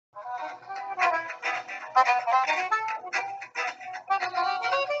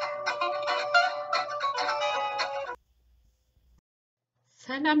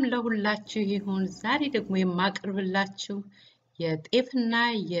ሰላም ለሁላችሁ ይሁን። ዛሬ ደግሞ የማቀርብላችሁ የጤፍና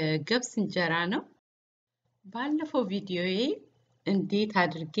የገብስ እንጀራ ነው። ባለፈው ቪዲዮዬ እንዴት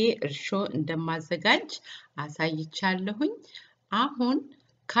አድርጌ እርሾ እንደማዘጋጅ አሳይቻለሁኝ። አሁን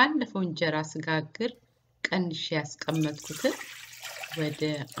ካለፈው እንጀራ ስጋግር ቀንሼ ያስቀመጥኩትን ወደ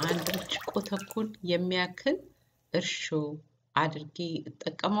 1 ብርጭቆ ተኩል የሚያክል እርሾ አድርጌ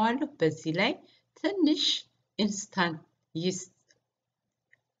እጠቀመዋለሁ። በዚህ ላይ ትንሽ ኢንስታንት ይስት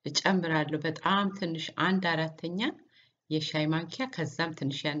እጨምራለሁ። በጣም ትንሽ 1/4 የሻይ ማንኪያ ከዛም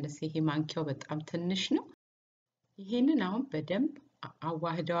ትንሽ ያነሰ ይሄ ማንኪያው በጣም ትንሽ ነው። ይሄንን አሁን በደንብ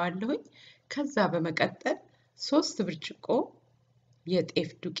አዋህደዋለሁኝ። ከዛ በመቀጠል 3 ብርጭቆ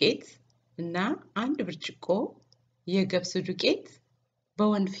የጤፍ ዱቄት እና 1 ብርጭቆ የገብስ ዱቄት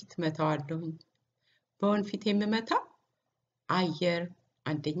በወንፊት መታዋለሁኝ። በወንፊት የምመታው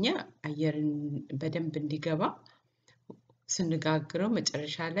አንደኛ አየርን በደንብ እንዲገባ ስንጋግረው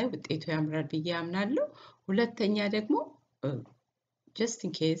መጨረሻ ላይ ውጤቱ ያምራል ብዬ አምናለሁ። ሁለተኛ ደግሞ just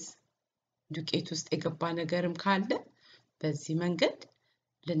in case ዱቄት ውስጥ የገባ ነገርም ካለ በዚህ መንገድ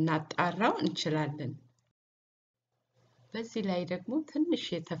ልናጣራው እንችላለን። በዚህ ላይ ደግሞ ትንሽ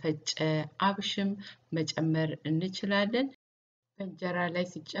የተፈጨ አብሽም መጨመር እንችላለን። በእንጀራ ላይ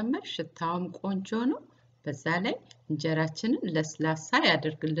ሲጨመር ሽታውም ቆንጆ ነው። በዛ ላይ እንጀራችንን ለስላሳ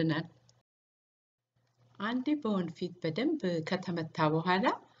ያደርግልናል። አንዴ በወንፊት በደንብ ከተመታ በኋላ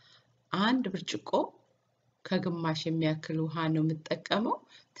 1 ብርጭቆ ከግማሽ የሚያክል ውሃ ነው የምጠቀመው።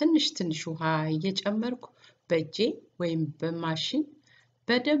 ትንሽ ውሃ እየጨመርኩ በእጄ ወይም በማሽን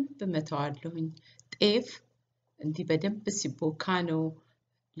በደንብ መታዋለሁኝ። ጤፍ እንዲህ በደንብ ሲቦካ ነው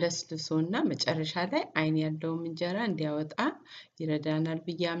ለስልሶና መጨረሻ ላይ አይን ያለው እንጀራ እንዲያወጣ ይረዳናል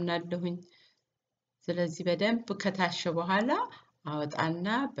ብዬ አምናለሁኝ። ስለዚህ በደንብ ከታሸ በኋላ አወጣና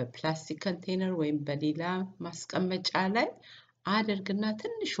በፕላስቲክ ኮንቴነር ወይም በሌላ ማስቀመጫ ላይ አድርግና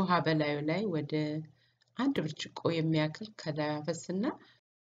ትንሽ ውሃ በላዩ ላይ ወደ 1 ብርጭቆ የሚያክል ከላይ አፈስና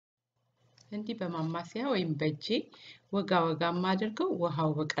እንዲህ በማማሲያ ወይም በእጄ ወጋ ማድረገው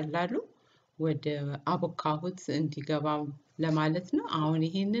ውሃው በቀላሉ ወደ አቦካሁት እንዲገባ ለማለት ነው። አሁን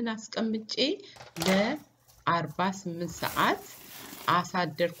ይሄንን አስቀምጬ ለ48 ሰዓት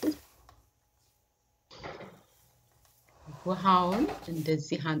አሳደርኩት። ውሃውን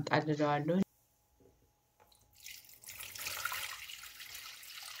እንደዚህ አንጣልለዋለሁ።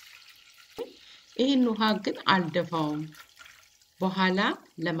 ይሄን ውሃ ግን አልደፋውም፣ በኋላ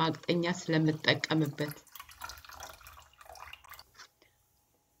ለማቅጠኛ ስለምጠቀምበት።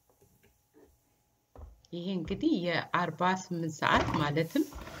 ይሄ እንግዲህ የ48 ሰዓት ማለትም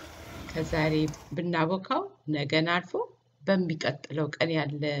ከዛሬ ብናቦካው ነገን አልፎ በሚቀጥለው ቀን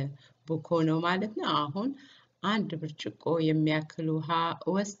ያለ ቡኮ ነው ማለት ነው። አሁን 1 ብርጭቆ የሚያክል ውሃ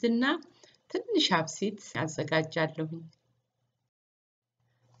ወስድና ትንሽ አብሲት አዘጋጃለሁ።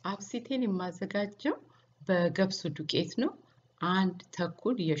 አብሲቴን የማዘጋጀው በገብሱ ዱቄት ነው። 1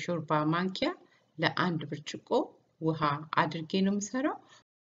 ተኩል የሾርባ ማንኪያ ለ1 ብርጭቆ ውሃ አድርጌ ነው የምሰራው።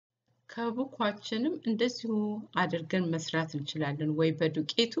 ከቡኳችንም እንደዚሁ አድርገን መስራት እንችላለን፣ ወይ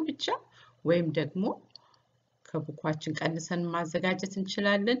በዱቄቱ ብቻ ወይም ደግሞ ከቡኳችን ቀንሰን ማዘጋጀት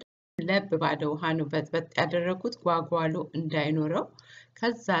እንችላለን። ለብ ባለ ውሃ ነው በጥበጥ ያደረኩት ጓጓሎ እንዳይኖረው።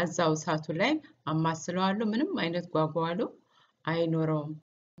 ከዛ እዛው እሳቱ ላይ አማስለዋለሁ። ምንም አይነት ጓጓሎ አይኖረውም።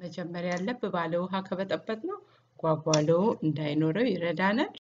 መጀመሪያ ለብ ባለ ውሃ ከበጠበጥነው ጓጓሎ እንዳይኖረው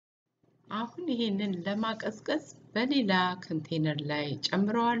ይረዳናል። አሁን ይሄንን ለማቀዝቀዝ በሌላ ኮንቴነር ላይ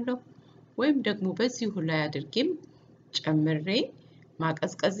ጨምረዋለሁ፣ ወይም ደግሞ በዚሁ ላይ አድርጌም ጨምሬ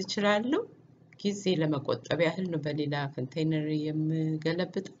ማቀዝቀዝ እችላለሁ። ጊዜ ለመቆጠብ ያህል ነው በሌላ ኮንቴነር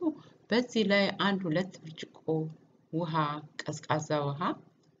የምገለብጠው። በዚህ ላይ 1-2 ብርጭቆ ውሃ ቀዝቃዛ ውሃ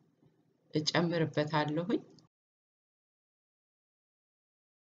እጨምርበታለሁኝ።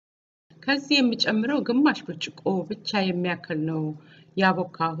 ከዚህ የምጨምረው ግማሽ ብርጭቆ ብቻ የሚያክል ነው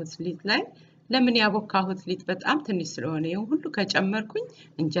ያቦካሁት ሊጥ ላይ። ለምን ያቦካሁት ሊጥ በጣም ትንሽ ስለሆነ ይሄን ሁሉ ከጨመርኩኝ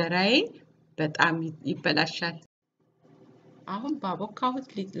እንጀራዬ በጣም ይበላሻል። አሁን ባቦካሁት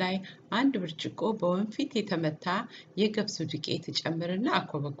ሊጥ ላይ 1 ብርጭቆ በወንፊት የተመታ የገብስ ዱቄት ጨምርና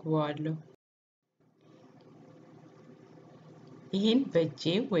አኮበኩበዋለሁ። ይሄን በእጄ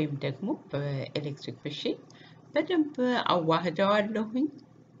ወይም ደግሞ በኤሌክትሪክ መሽን በደንብ አዋህደዋለሁኝ።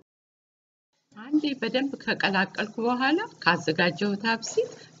 አንዴ በደንብ ከቀላቀልኩ በኋላ ካዘጋጀሁት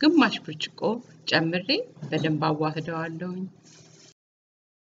አብሲት ግማሽ ብርጭቆ ጨምሬ በደንብ አዋህደዋለሁኝ።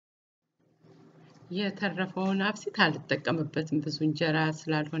 የተረፈውን አብሲት አልተጠቀምበትም፣ ብዙ እንጀራ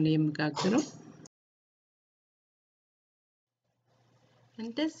ስላልሆነ የምጋግረው።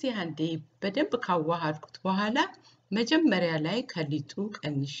 እንደዚህ አንዴ በደንብ ካዋሃድኩት በኋላ መጀመሪያ ላይ ከሊጡ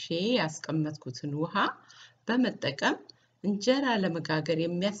ቀንሼ ያስቀመጥኩትን ውሃ በመጠቀም እንጀራ ለመጋገር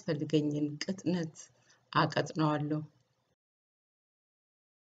የሚያስፈልገኝን ቅጥነት አቀጥነዋለሁ።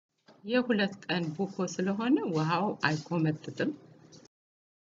 የሁለት ቀን ቡኮ ስለሆነ ውሃው አይቆመጥጥም።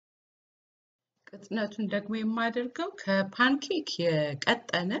 ቅጥነቱን ደግሞ የማደርገው ከፓንኬክ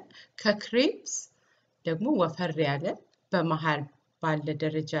የቀጠነ ከክሬፕስ ደግሞ ወፈር ያለ በመሃል ባለ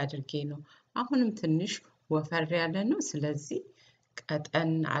ደረጃ አድርጌ ነው። አሁንም ትንሽ ወፈር ያለ ነው፣ ስለዚህ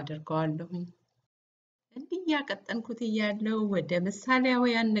ቀጠን አድርገዋለሁ። እንዲህ ያቀጠንኩት እያለው ወደ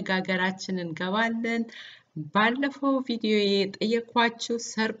ምሳሌያዊ አነጋገራችን እንገባለን። ባለፈው ቪዲዮ የጠየኳችሁ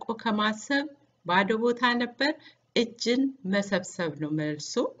ሰርቆ ከማሰብ ባዶ ቦታ ነበር፣ እጅን መሰብሰብ ነው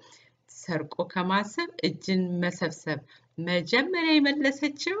መልሱ። ሰርቆ ከማሰብ እጅን መሰብሰብ። መጀመሪያ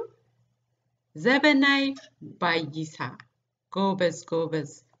የመለሰችው ዘበናይ ባይሳ። ጎበዝ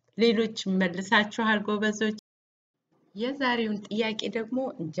ጎበዝ። ሌሎች መልሳችኋል ጎበዞች። የዛሬውን ጥያቄ ደግሞ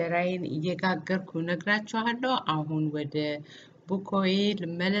እንጀራዬን እየጋገርኩ ነግራችኋለሁ። አሁን ወደ ቡኮዬ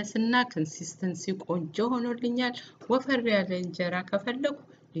ልመለስና ኮንሲስተንሲ ቆንጆ ሆኖልኛል። ወፈር ያለ እንጀራ ከፈለኩ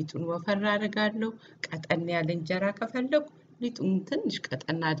ሊጡን ወፈር አደርጋለሁ። ቀጠን ያለ እንጀራ ከፈለኩ ሊጡን ትንሽ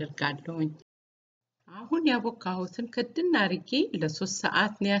ቀጠን አደርጋለሁኝ። አሁን ያቦካሁትን ክድና አድርጌ ለ3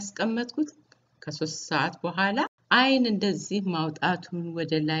 ሰዓት ነው ያስቀመጥኩት። ከ3 ሰዓት በኋላ አይን እንደዚህ ማውጣቱን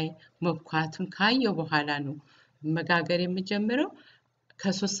ወደ ላይ መብኳቱን ካየው በኋላ ነው መጋገር የምጀምረው።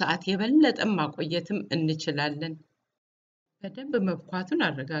 ከ3 ሰዓት የበለጠ ማቆየትም እንችላለን። በደንብ መብኳቱን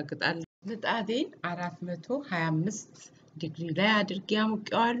አረጋግጣለሁ። ምጣዴን 425 ዲግሪ ላይ አድርጌ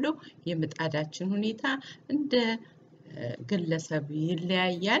አሞቀዋለሁ። የምጣዳችን ሁኔታ እንደ ግለሰብ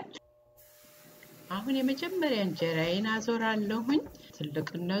ይለያያል። አሁን የመጀመሪያ እንጀራዬን አዞራለሁኝ።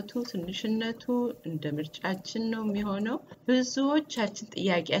 ትልቅነቱ ትንሽነቱ እንደ ምርጫችን ነው የሚሆነው። ብዙዎቻችን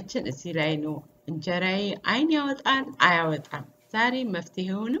ጥያቄያችን እዚህ ላይ ነው። እንጀራዬ አይን ያወጣል አያወጣም? ዛሬ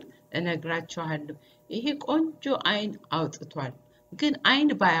መፍትሄውንም እነግራችኋለሁ። ይሄ ቆንጆ አይን አውጥቷል። ግን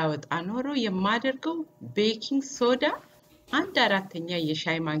አይን ባያወጣ ኖሮ የማደርገው ቤኪንግ ሶዳ 1/4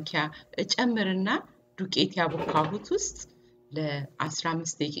 የሻይ ማንኪያ እጨምርና ዱቄት ያቦካሁት ውስጥ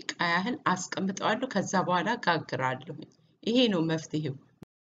ለ15 ደቂቃ ያህል አስቀምጠዋለሁ። ከዛ በኋላ ጋግራለሁ። ይሄ ነው መፍትሄው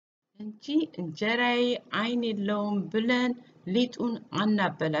እንጂ እንጀራዬ አይን የለውም ብለን ሊጡን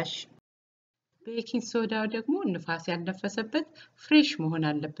አናበላሽ። ቤኪንግ ሶዳው ደግሞ ንፋስ ያልነፈሰበት ፍሬሽ መሆን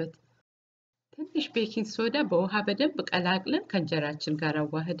አለበት። ትንሽ ቤኪንግ ሶዳ በውሃ በደንብ ቀላቅለን ከእንጀራችን ጋር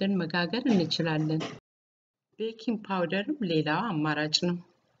አዋህደን መጋገር እንችላለን። ቤኪንግ ፓውደርም ሌላው አማራጭ ነው።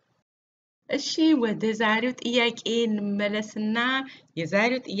 እሺ ወደ ዛሬው ጥያቄ እንመለስና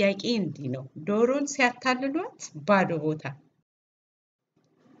የዛሬው ጥያቄ እንዲህ ነው። ዶሮን ሲያታልሏት ባዶ ቦታ።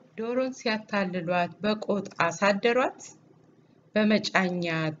 ዶሮን ሲያታልሏት በቆጥ አሳደሯት፣ በመጫኛ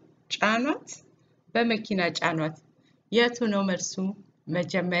ጫኗት፣ በመኪና ጫኗት። የቱ ነው መልሱ?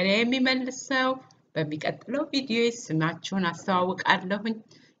 መጀመሪያ የሚመልሰው በሚቀጥለው ቪዲዮ ስማችሁን አስተዋውቃለሁኝ።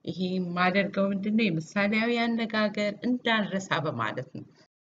 ይሄ ማደርገው ምንድነው የምሳሌያዊ አነጋገር እንዳንረሳ በማለት ነው።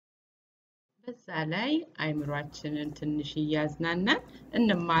 በዛ ላይ አይምሯችንን ትንሽ ያዝናናል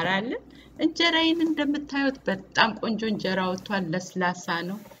እንማራለን። እንጀራዬን እንደምታዩት በጣም ቆንጆ እንጀራ ወጥቷል። ለስላሳ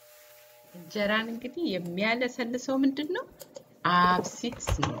ነው። እንጀራን እንግዲህ የሚያለሰልሰው ምንድነው? አብሲት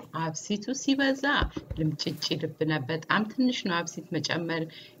ነው። አብሲቱ ሲበዛ ልምጭጭ ልብና በጣም ትንሽ ነው አብሲት መጨመር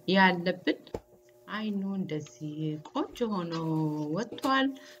ያለብን። አይኑ እንደዚህ ቆንጆ ሆኖ ወጥቷል።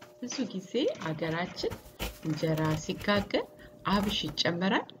 ብዙ ጊዜ አገራችን እንጀራ ሲጋገር አብሽ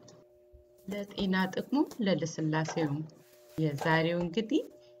ይጨመራል። ለጤና ጥቅሙ ለለስላሴው። የዛሬው እንግዲህ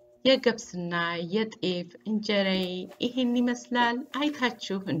የገብስና የጤፍ እንጀራዬ ይሄን ይመስላል።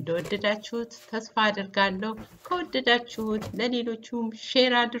 አይታችሁ እንደወደዳችሁት ተስፋ አደርጋለሁ። ከወደዳችሁት ለሌሎቹም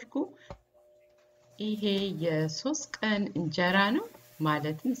ሼር አድርጉ። ይሄ የ3 ቀን እንጀራ ነው።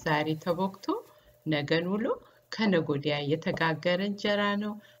 ማለትም ዛሬ ተቦክቶ ነገን ውሎ ከነጎዲያ የተጋገረ እንጀራ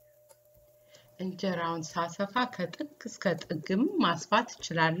ነው። እንጀራውን ሳሰፋ ከጥግ እስከ ጥግም ማስፋት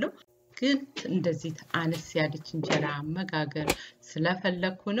እችላለሁ። ግን እንደዚህ አነስ ያለች እንጀራ መጋገር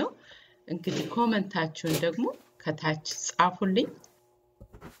ስለፈለኩ ነው። እንግዲህ ኮሜንታችሁን ደግሞ ከታች ጻፉልኝ።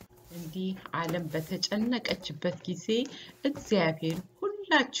 እንዲህ ዓለም በተጨነቀችበት ጊዜ እግዚአብሔር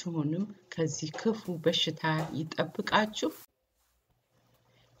ሁላችሁንም ከዚህ ክፉ በሽታ ይጠብቃችሁ።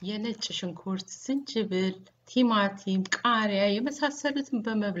 የነጭ ሽንኩርት፣ ዝንጅብል፣ ቲማቲም፣ ቃሪያ የመሳሰሉትን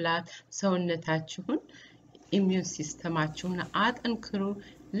በመብላት ሰውነታችሁን ኢሚዩን ሲስተማችሁን አጠንክሩ።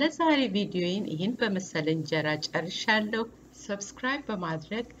 ለዛሬ ቪዲዮዬን ይሄን በመሰለ እንጀራ ጨርሻለሁ። ሰብስክራይብ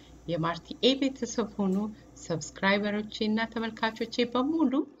በማድረግ የማርቲ ቤተሰብ ሁኑ። ሰብስክራይበሮቼና ተመልካቾቼ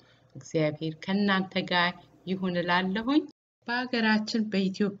በሙሉ እግዚአብሔር ከናንተ ጋር ይሁን እላለሁኝ። በአገራችን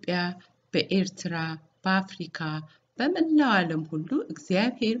በኢትዮጵያ በኤርትራ በአፍሪካ በመላው ዓለም ሁሉ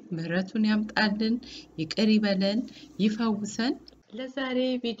እግዚአብሔር ምሕረቱን ያምጣልን ይቅር ይበለን ይፈውሰን ለዛሬ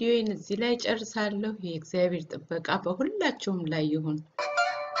ቪዲዮዬን እዚህ ላይ ጨርሳለሁ የእግዚአብሔር ጥበቃ በሁላችሁም ላይ ይሁን